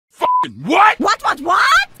What? What?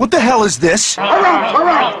 What the hell is this? Harumph.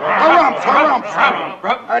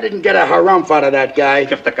 I didn't get a harumph out of that guy.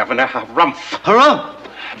 Give the governor harumph.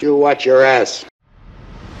 Harumph? You watch your ass.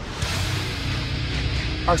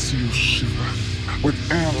 I see you shiver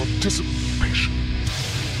with anticipation.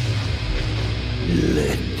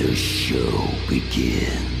 Let the show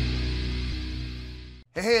begin.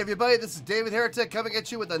 Hey everybody, this is David Heretic coming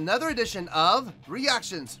at you with another edition of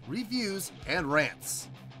Reactions, Reviews, and Rants.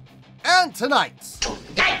 And tonight,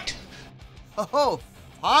 oh,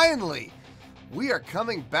 finally, we are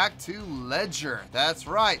coming back to Ledger. That's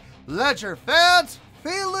right, Ledger Fans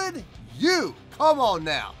Feeling You. Come on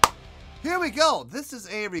now. Here we go. This is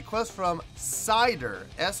a request from Syder,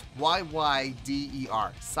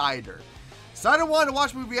 S-Y-Y-D-E-R, Syder. Syder wanted to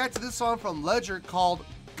watch me react to this song from Ledger called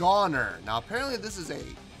Goner. Now, apparently this is a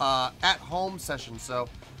at-home session, so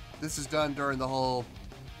this is done during the whole,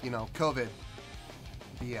 COVID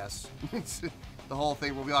BS. The whole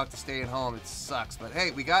thing where we all have to stay at home. It sucks, but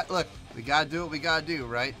hey, we gotta do what we gotta do,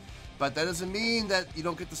 right? But that doesn't mean that you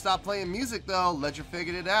don't get to stop playing music, though. Ledger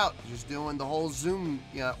figured it out. She's doing the whole Zoom,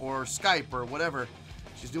 or Skype or whatever.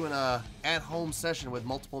 She's doing a at-home session with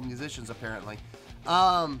multiple musicians, apparently.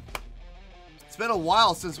 It's been a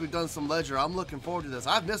while since we've done some Ledger. I'm looking forward to this.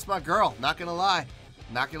 I've missed my girl. Not gonna lie.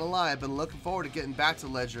 I've been looking forward to getting back to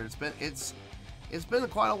Ledger. It's been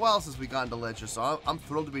quite a while since we got into Ledger, so I'm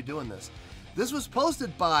thrilled to be doing this. This was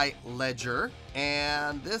posted by Ledger,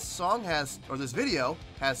 and this video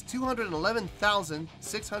has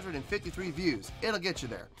 211,653 views. It'll get you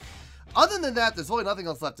there. Other than that, there's really nothing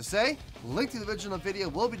else left to say. Link to the original video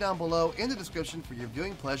will be down below in the description for your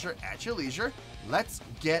viewing pleasure at your leisure. Let's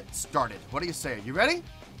get started. What do you say? Are you ready?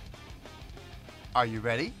 Are you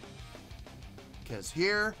ready? Because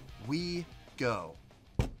here we go.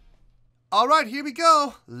 All right, here we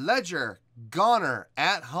go. Ledger, Goner,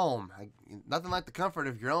 at home. Nothing like the comfort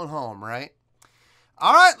of your own home, right?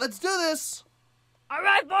 All right, let's do this. All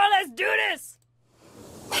right, boy, let's do this.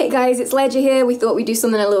 Hey guys, it's Ledger here. We thought we'd do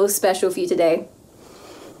something a little special for you today.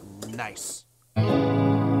 Nice.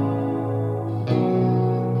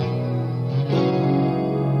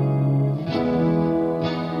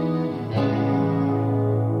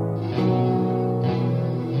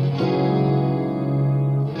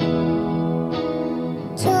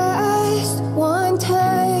 Just one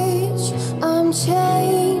touch, I'm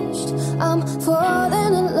changed. I'm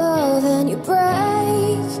falling in love and you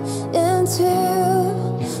break into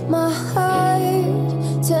my heart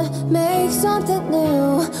to make something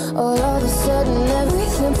new. All of a sudden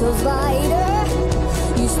everything feels lighter.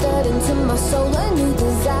 You stirred into my soul a new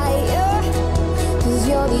desire. 'Cause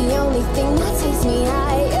you're the only thing that takes me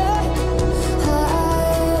higher.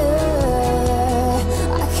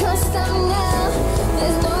 I can't stop now.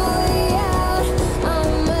 There's no way out.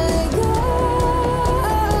 I'm a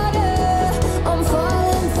goner. I'm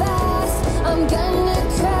falling fast. I'm gonna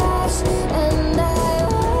crash. And I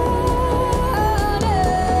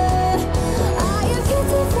am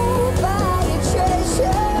captivated by your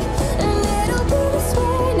treasure. And it'll be this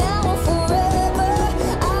way now and forever.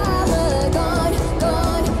 I'm a goner.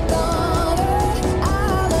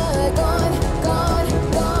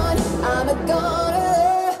 I'm a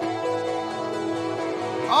goner.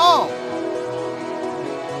 Oh!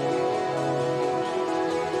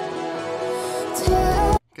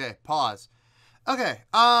 Okay, pause. Okay,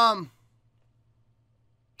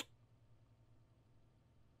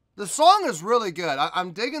 the song is really good.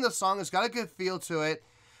 I'm digging the song. It's got a good feel to it.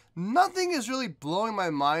 Nothing is really blowing my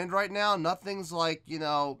mind right now. Nothing's like,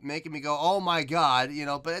 making me go, oh my God,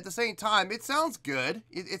 but at the same time, it sounds good.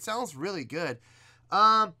 It sounds really good.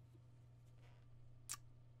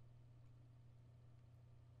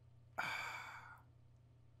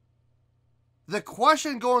 The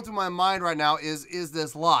question going through my mind right now is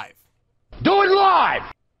this live? Do it live!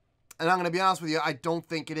 And I'm going to be honest with you, I don't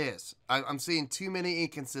think it is. I'm seeing too many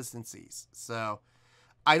inconsistencies. So,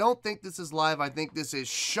 I don't think this is live. I think this is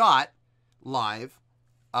shot live.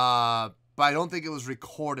 But I don't think it was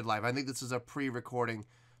recorded live. I think this is a pre-recording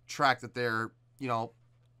track that they're,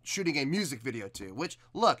 shooting a music video to. Which,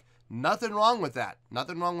 look, nothing wrong with that.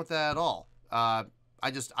 Nothing wrong with that at all. I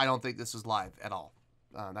don't think this is live at all.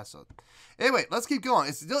 Anyway, let's keep going.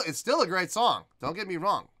 It's still a great song. Don't get me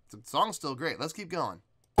wrong. The song's still great. Let's keep going.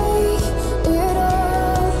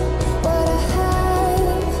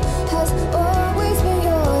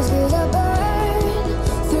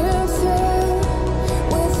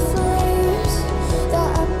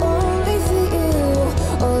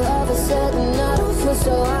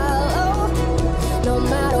 So hollow. No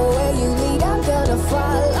matter where you lead, I'm gonna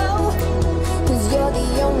follow. 'Cause you're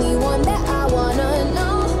the only one that I wanna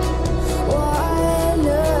know.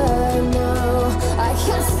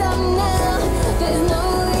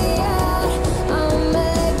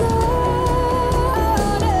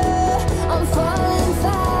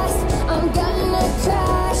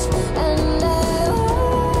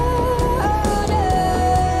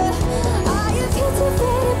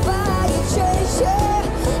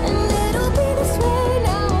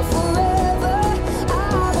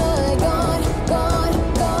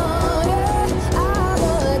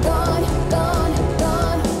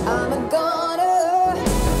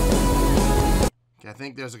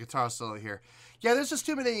 think there's a guitar solo here. Yeah, there's just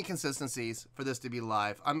too many inconsistencies for this to be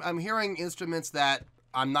live. I'm hearing instruments that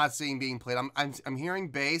I'm not seeing being played. I'm hearing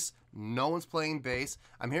bass. No one's playing bass.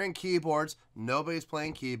 I'm hearing keyboards. Nobody's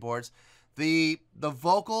playing keyboards. The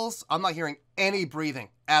vocals, I'm not hearing any breathing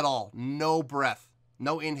at all. No breath.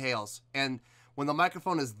 No inhales. And when the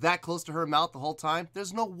microphone is that close to her mouth the whole time,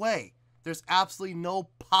 there's no way. There's absolutely no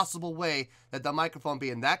possible way that the microphone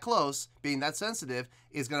being that close, being that sensitive,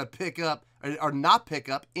 is going to pick up or not pick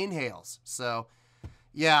up inhales. So,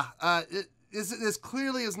 yeah, this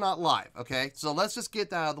clearly is not live, okay? So let's just get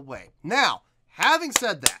that out of the way. Now, having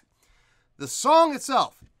said that, the song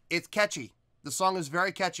itself, it's catchy. The song is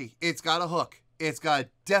very catchy. It's got a hook. It's got a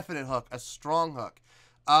definite hook, a strong hook.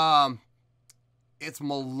 It's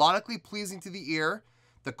melodically pleasing to the ear.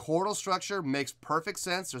 The chordal structure makes perfect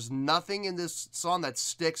sense. There's nothing in this song that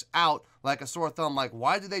sticks out like a sore thumb. Like,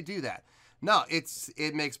 why did they do that? No,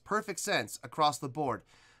 it makes perfect sense across the board.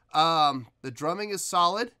 The drumming is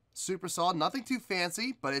solid, super solid. Nothing too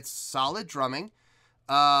fancy, but it's solid drumming.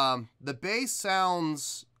 The bass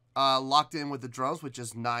sounds locked in with the drums, which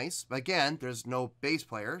is nice. Again, there's no bass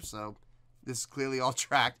player, so this is clearly all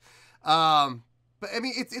tracked. But I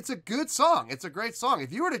mean, it's a good song. It's a great song.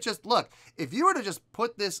 If you were to just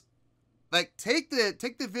put this, like, take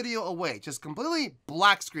the video away, just completely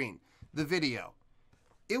black screen the video,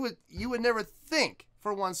 you would never think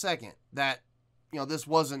for 1 second that, you know, this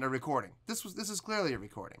wasn't a recording. This is clearly a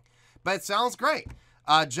recording, but it sounds great.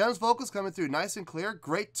 Jem's vocals coming through nice and clear.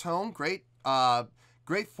 Great tone. Great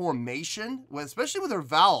formation, especially with her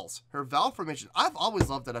vowels. Her vowel formation. I've always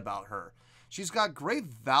loved that about her. She's got great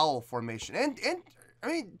vowel formation and I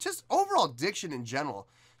mean, just overall diction in general.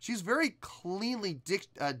 She's very cleanly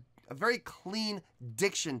a very clean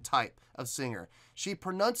diction type of singer. She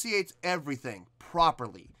pronunciates everything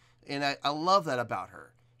properly, and I love that about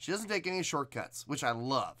her. She doesn't take any shortcuts, which I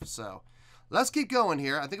love. So let's keep going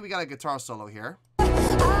here. I think we got a guitar solo here.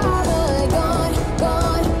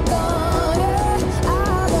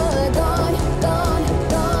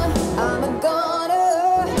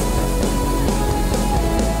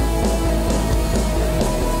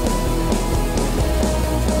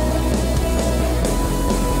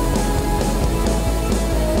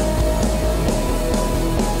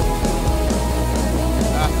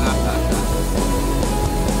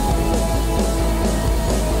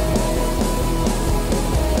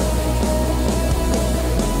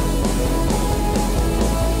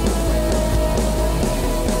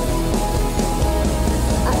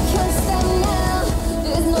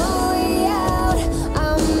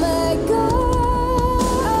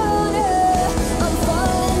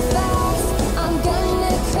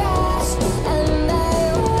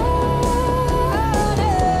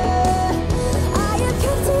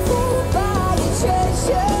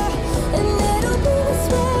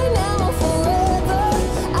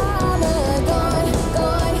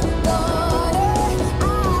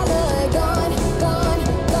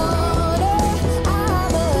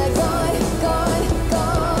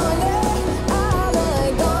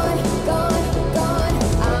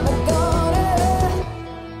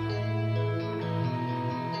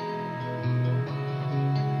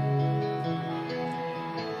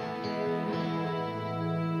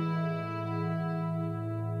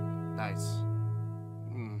 Nice.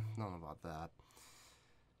 Don't know about that.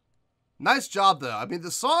 Nice job, though. I mean, the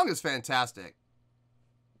song is fantastic.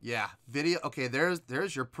 Yeah, video. Okay,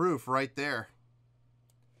 there's your proof right there.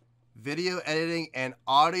 Video editing and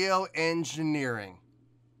audio engineering.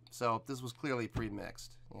 So this was clearly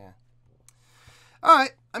pre-mixed. Yeah. All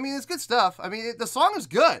right. I mean, it's good stuff. I mean, the song is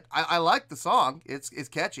good. I like the song. It's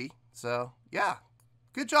catchy. So yeah,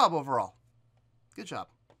 good job overall. Good job.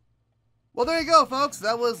 Well, there you go, folks.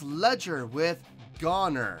 That was Ledger with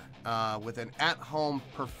Goner, with an at-home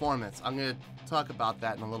performance. I'm going to talk about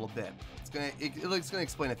that in a little bit. It's going to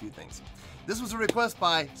explain a few things. This was a request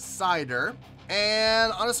by Cider,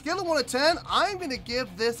 and on a scale of 1 to 10, I'm going to give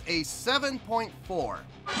this a 7.4.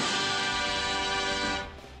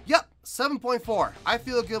 Yep, 7.4. I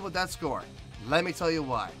feel good with that score. Let me tell you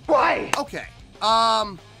why. Why? Okay.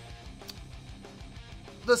 The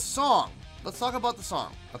song. Let's talk about the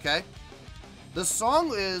song, okay? The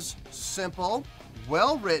song is simple,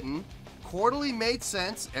 well-written, chordally made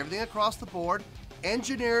sense, everything across the board,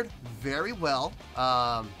 engineered very well.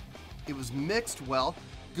 It was mixed well.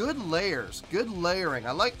 Good layers, good layering.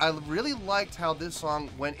 I really liked how this song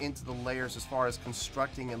went into the layers as far as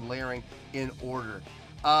constructing and layering in order.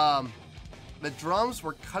 The drums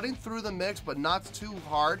were cutting through the mix, but not too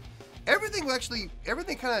hard. Everything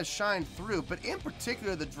kind of shined through, but in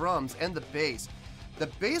particular the drums and the bass. The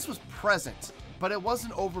bass was present, but it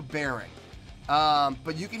wasn't overbearing.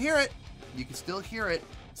 But you can hear it. You can still hear it.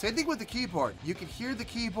 Same thing with the keyboard. You could hear the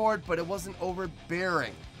keyboard, but it wasn't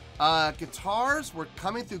overbearing. Guitars were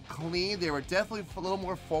coming through clean. They were definitely a little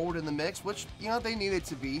more forward in the mix, which, you know, they needed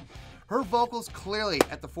to be. Her vocals clearly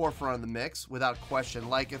at the forefront of the mix, without question.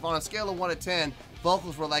 Like, if on a scale of 1 to 10,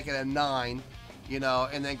 vocals were like at a 9, you know,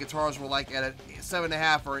 and then guitars were like at a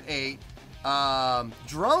 7.5 or an 8.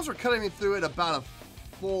 Drums were cutting me through at about a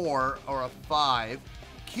 4 or a 5.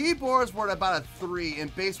 Keyboards were at about a 3,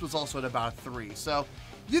 and bass was also at about a 3. So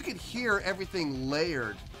you could hear everything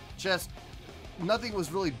layered. Just nothing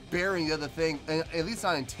was really bearing the other thing, at least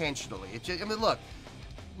not intentionally. I mean, look,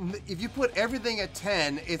 if you put everything at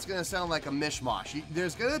 10, it's going to sound like a mishmash.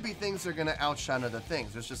 There's going to be things that are going to outshine other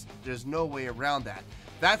things. There's no way around that.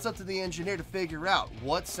 That's up to the engineer to figure out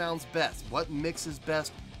what sounds best, what mixes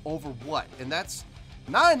best over what. And that's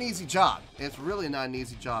not an easy job. It's really not an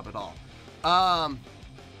easy job at all.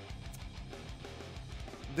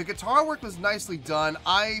 The guitar work was nicely done.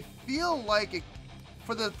 I feel like it,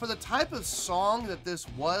 for the type of song that this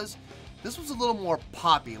was a little more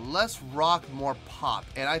poppy, less rock, more pop.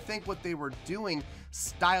 And I think what they were doing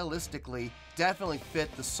stylistically definitely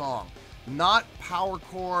fit the song. Not power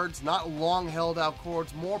chords, not long held out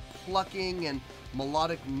chords, more plucking and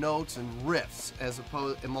melodic notes and riffs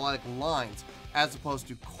and melodic lines, as opposed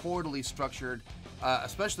to chordally structured,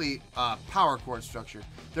 especially power chord structured.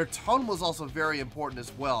 Their tone was also very important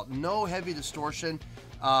as well. No heavy distortion,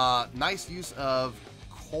 nice use of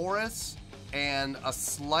chorus and a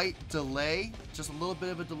slight delay, just a little bit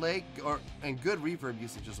of a delay, and good reverb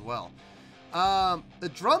usage as well. The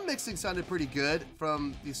drum mixing sounded pretty good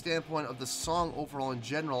from the standpoint of the song overall in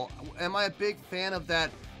general. Am I a big fan of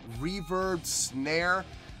that reverb snare?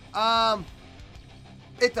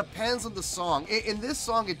 It depends on the song. In this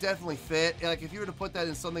song, it definitely fit. Like, if you were to put that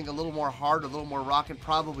in something a little more hard, a little more rockin',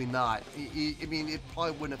 probably not. I mean, it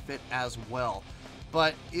probably wouldn't have fit as well.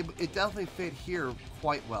 But it definitely fit here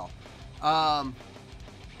quite well.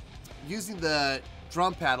 Using the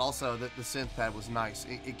drum pad also, the synth pad was nice.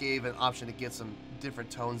 It gave an option to get some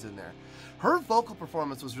different tones in there. Her vocal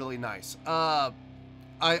performance was really nice. I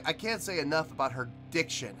can't say enough about her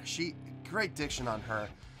diction. Great diction on her.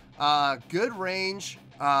 Good range.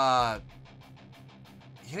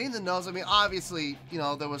 Hitting the notes. I mean, obviously, you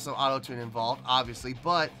know, there was some auto-tune involved, obviously,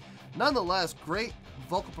 but nonetheless, great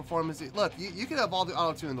vocal performance. Look, you can have all the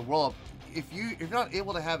auto-tune in the world. If you're not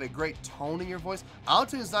able to have a great tone in your voice,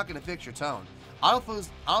 auto-tune is not going to fix your tone.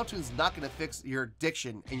 Auto-tune is not going to fix your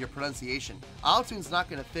diction and your pronunciation. Auto-tune is not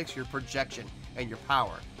going to fix your projection and your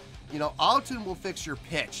power. You know, auto-tune will fix your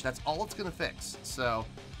pitch. That's all it's going to fix. So,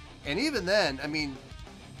 and even then, I mean,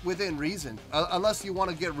 within reason, unless you want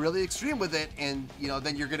to get really extreme with it, and, you know,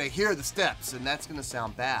 then you're going to hear the steps, and that's going to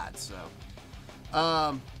sound bad. So,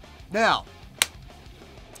 now,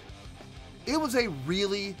 it was a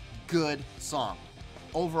really good song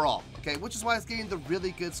overall, okay, which is why it's getting the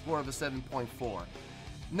really good score of a 7.4.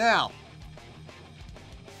 Now,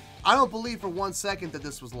 I don't believe for 1 second that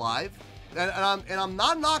this was live, and I'm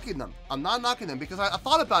not knocking them. I'm not knocking them because I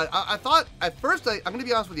thought about it. I thought at first, I'm going to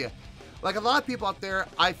be honest with you, like a lot of people out there,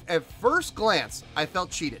 at first glance, I felt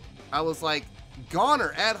cheated. I was like,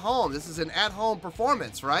 goner, at home. This is an at-home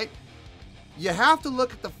performance, right? You have to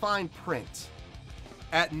look at the fine print.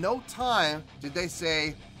 At no time did they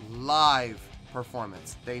say live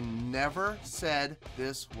performance. They never said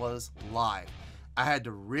this was live. I had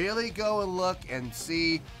to really go and look and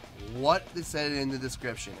see what they said in the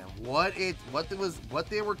description and what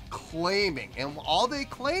they were claiming. And all they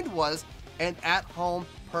claimed was an at-home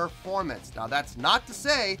performance. Now, that's not to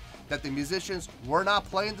say that the musicians were not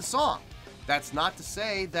playing the song. That's not to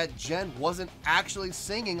say that Jen wasn't actually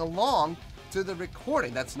singing along to the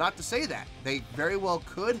recording. That's not to say that. They very well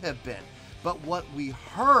could have been. But what we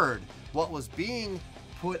heard, what was being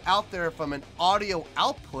put out there from an audio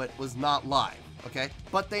output, was not live, okay?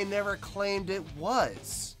 But they never claimed it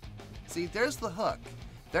was. See, there's the hook.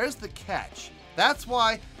 There's the catch. That's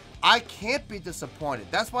why I can't be disappointed.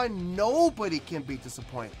 That's why nobody can be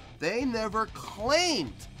disappointed. They never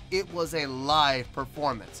claimed it was a live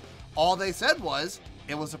performance. All they said was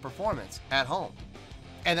it was a performance at home.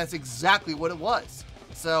 And that's exactly what it was.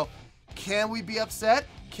 So, can we be upset?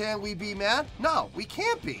 Can we be mad? No, we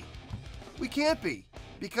can't be. We can't be.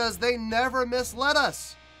 Because they never misled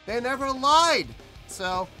us. They never lied.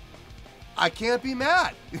 So, I can't be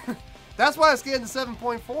mad. That's why I was getting the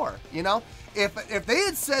 7.4, you know? If they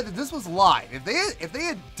had said that this was live, if they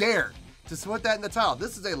had dared to put that in the title,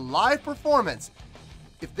 this is a live performance.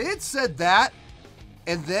 If they had said that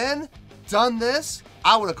and then done this,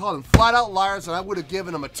 I would have called them flat out liars and I would have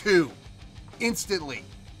given them a 2 instantly.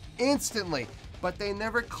 instantly, but they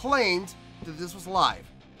never claimed that this was live.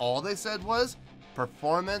 All they said was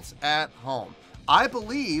performance at home. I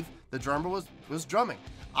believe the drummer was drumming.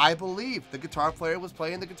 I believe the guitar player was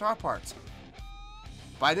playing the guitar parts.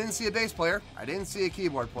 But I didn't see a bass player. I didn't see a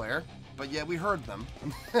keyboard player, but yet we heard them.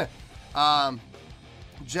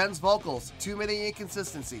 Jen's vocals, too many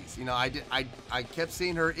inconsistencies. You know, I kept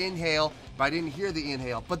seeing her inhale, but I didn't hear the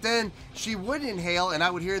inhale. But then she would inhale, and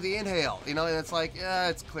I would hear the inhale. You know, and it's like,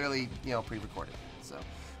 it's clearly, you know, pre-recorded. So,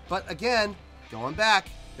 but again, going back,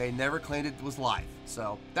 they never claimed it was live.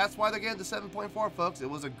 So that's why they're getting the 7.4, folks. It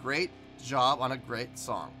was a great job on a great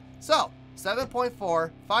song. So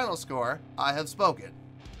 7.4, final score. I have spoken.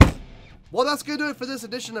 Well, that's going to do it for this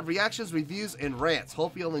edition of Reactions, Reviews, and Rants.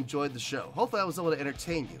 Hope you all enjoyed the show. Hopefully I was able to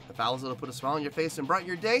entertain you. If I was able to put a smile on your face and brighten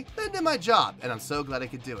your day, then I did my job, and I'm so glad I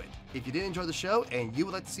could do it. If you did enjoy the show and you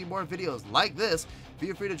would like to see more videos like this,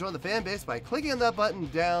 feel free to join the fan base by clicking on that button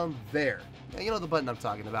down there. Yeah, you know the button I'm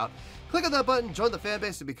talking about. Click on that button, join the fan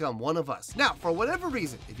base to become one of us. Now, for whatever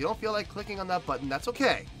reason, if you don't feel like clicking on that button, that's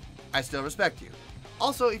okay. I still respect you.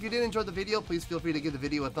 Also, if you did enjoy the video, please feel free to give the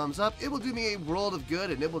video a thumbs up. It will do me a world of good,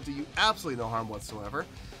 and it will do you absolutely no harm whatsoever.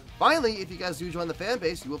 Finally, if you guys do join the fan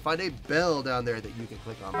base, you will find a bell down there that you can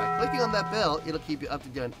click on. By clicking on that bell, it'll keep you up to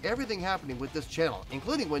date on everything happening with this channel,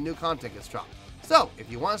 including when new content gets dropped. So,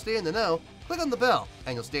 if you want to stay in the know, click on the bell,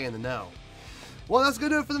 and you'll stay in the know. Well, that's going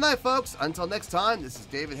to do it for the night, folks. Until next time, this is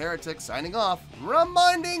David Heretic signing off,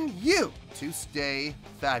 reminding you to stay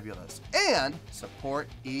fabulous and support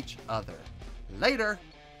each other. Later.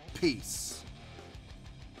 Peace.